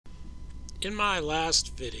In my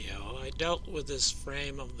last video, I dealt with this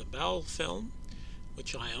frame of the Bell film,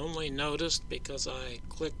 which I only noticed because I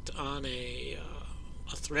clicked on a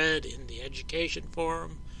thread in the education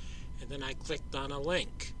forum, and then I clicked on a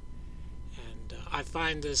link. And I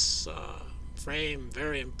find this frame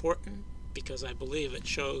very important because I believe it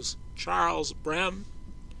shows Charles Brehm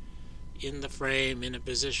in the frame in a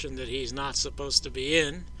position that he's not supposed to be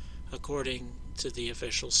in, according to the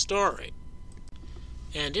official story.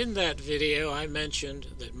 And in that video I mentioned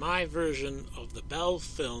that my version of the Bell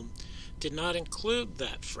film did not include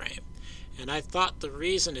that frame. And I thought the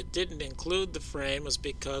reason it didn't include the frame was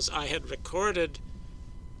because I had recorded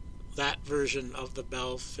that version of the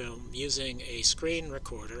Bell film using a screen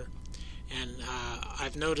recorder. And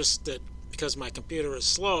I've noticed that because my computer is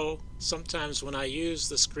slow, sometimes when I use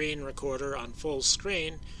the screen recorder on full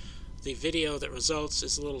screen, the video that results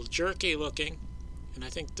is a little jerky looking. And I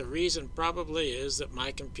think the reason probably is that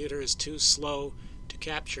my computer is too slow to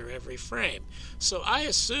capture every frame. So I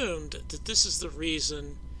assumed that this is the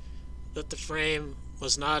reason that the frame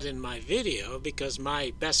was not in my video, because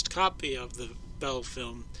my best copy of the Bell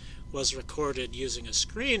film was recorded using a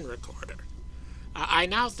screen recorder. I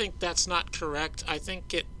now think that's not correct. I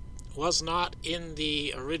think it was not in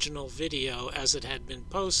the original video as it had been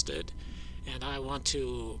posted, and I want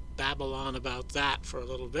to babble on about that for a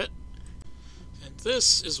little bit. And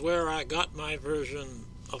this is where I got my version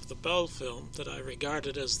of the Bell film that I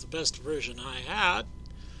regarded as the best version I had.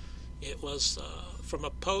 It was from a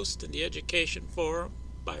post in the education forum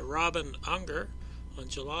by Robin Unger on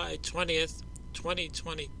July 20th,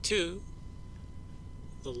 2022.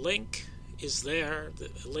 The link is there, the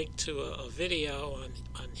link to a video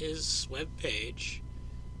on his webpage.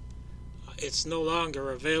 It's no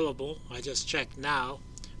longer available. I just checked now,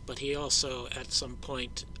 but he also at some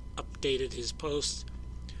point updated his post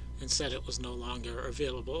and said it was no longer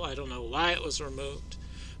available. I don't know why it was removed,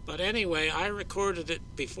 but anyway, I recorded it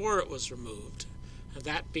before it was removed, and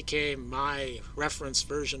that became my reference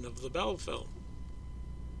version of the Bell film.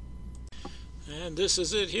 And this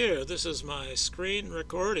is it here. This is my screen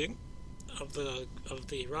recording of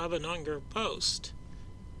the Robin Unger post.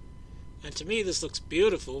 And to me this looks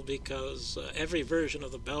beautiful because every version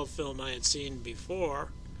of the Bell film I had seen before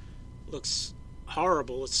looks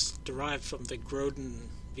horrible. It's derived from the Groden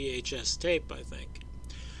VHS tape, I think.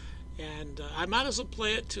 And I might as well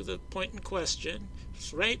play it to the point in question.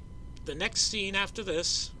 It's right the next scene after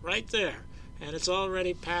this, right there. And it's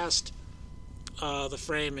already past the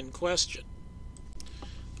frame in question.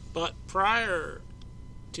 But prior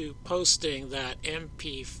to posting that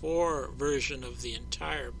MP4 version of the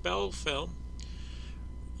entire Bell film,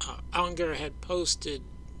 Unger had posted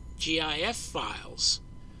GIF files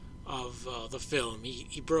of the film.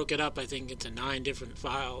 He broke it up, I think, into 9 different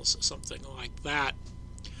files, something like that.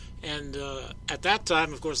 And at that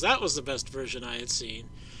time, of course, that was the best version I had seen.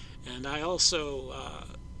 And I also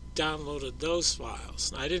downloaded those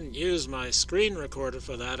files. I didn't use my screen recorder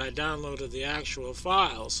for that. I downloaded the actual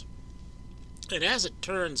files. And as it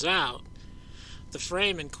turns out, the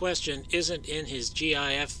frame in question isn't in his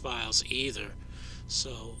GIF files either.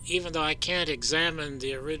 So even though I can't examine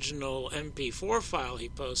the original MP4 file he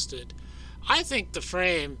posted, I think the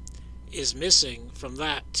frame is missing from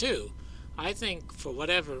that too. I think for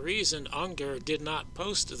whatever reason Unger did not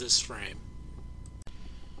post this frame.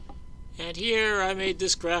 And here I made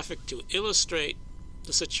this graphic to illustrate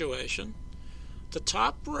the situation. The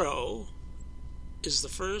top row is the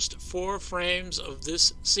first 4 frames of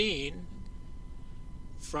this scene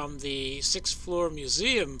from the 6th floor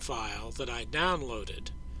museum file that I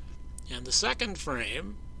downloaded. And the second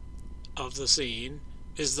frame of the scene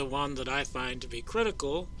is the one that I find to be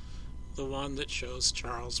critical, the one that shows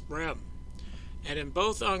Charles Brehm. And in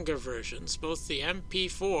both Unger versions, both the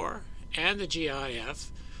MP4 and the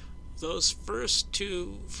GIF, those first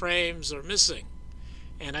 2 frames are missing.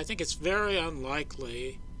 And I think it's very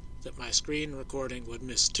unlikely that my screen recording would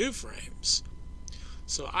miss 2 frames.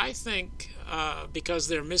 So I think because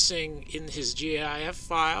they're missing in his GIF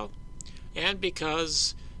file, and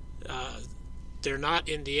because they're not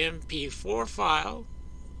in the MP4 file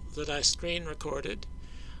that I screen recorded,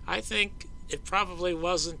 I think it probably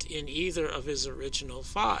wasn't in either of his original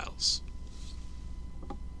files.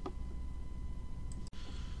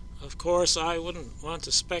 Of course, I wouldn't want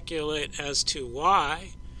to speculate as to why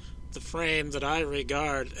the frame that I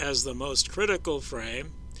regard as the most critical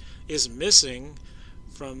frame is missing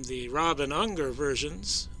from the Robin Unger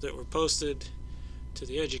versions that were posted to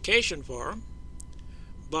the education forum,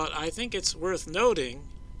 but I think it's worth noting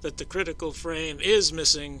that the critical frame is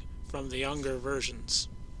missing from the Unger versions.